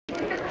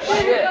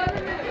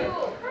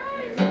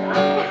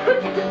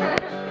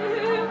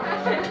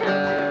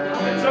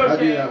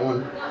do that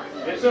one.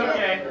 It's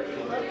okay.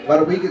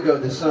 About a week ago,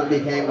 the sun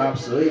became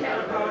obsolete.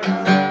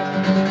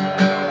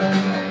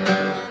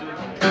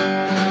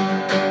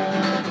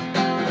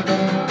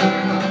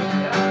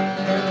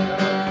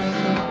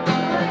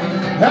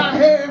 I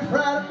hear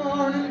Friday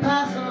morning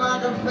passing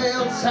like a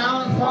failed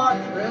sound fart,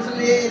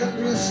 resonating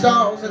through the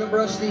stars that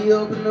brush the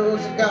open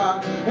nose of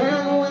God.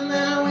 And when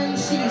that wind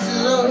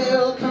ceases, oh,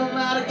 he'll come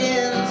out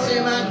again and say,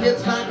 my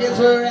kids,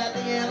 we're at the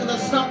end of the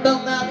stump.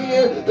 Don't not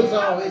here. There's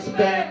always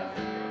been.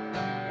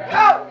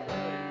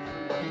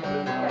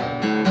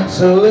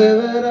 So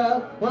live it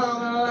up while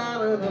they're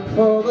lining up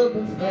for the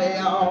buffet.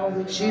 All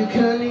that you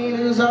can eat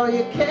is all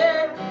you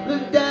care to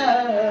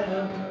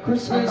die.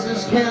 Christmas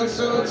is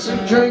cancelled, so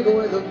drink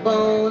with a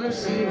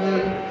bonus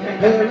even.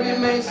 Harry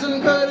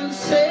Mason couldn't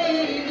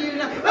save you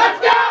now.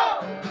 Let's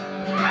go!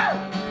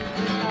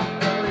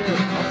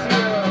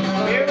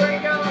 Here we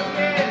go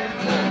again.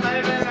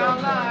 Living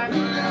our life.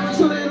 There was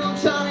little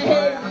Johnny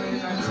Haley,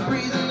 he's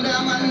breathing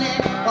down my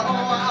neck. Oh,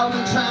 I've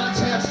been trying to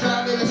test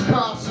drive it, it's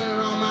crossing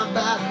on my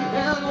back.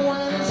 And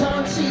when his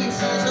heart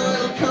ceases, oh,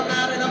 it'll come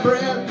out in a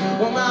breath.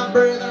 Well, my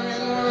brethren,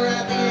 we're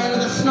at the end of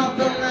the snuff,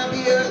 and that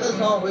the earth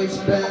has always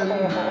been.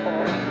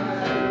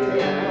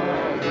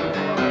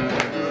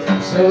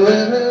 So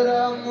live it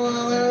up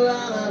while they're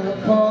lining up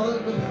for the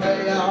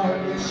buffet. All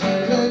that you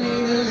can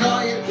eat is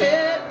all you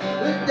get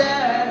to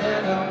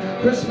die.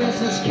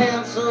 Christmas is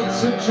cancelled,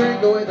 so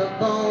drink with a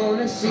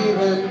bonus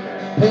even.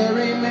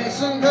 Perry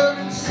Mason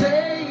couldn't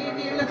save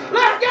you.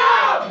 Let's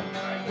go!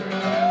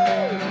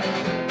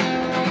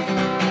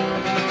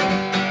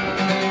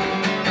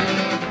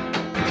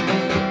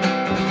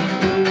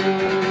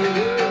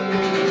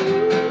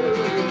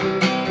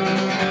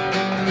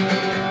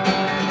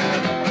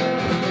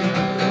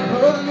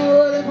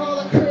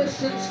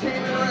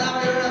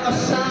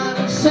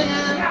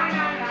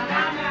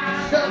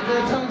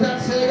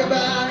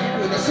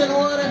 And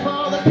what if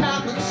all the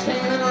Catholics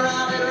came and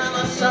rallied around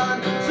the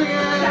sun singing?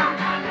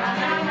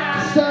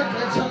 Stuck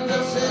their tongues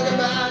and say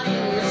goodbye.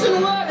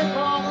 And what if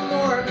all the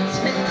Mormons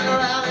came and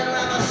rallied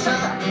around the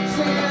sun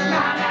singing?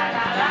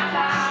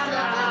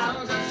 Stuck their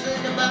tongues and say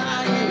goodbye.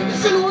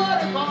 And what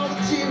if all the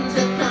Jews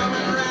had come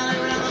and rallied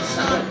around the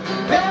sun?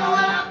 They'll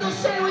have to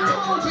say we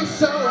told you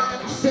so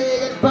and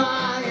say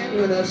goodbye in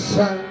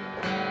unison.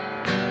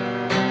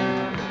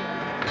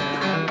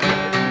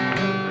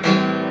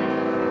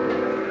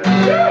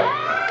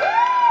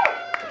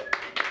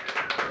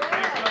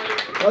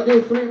 I'll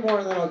do 3 more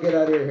and then I'll get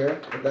out of here,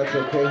 if that's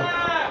okay.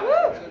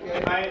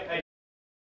 I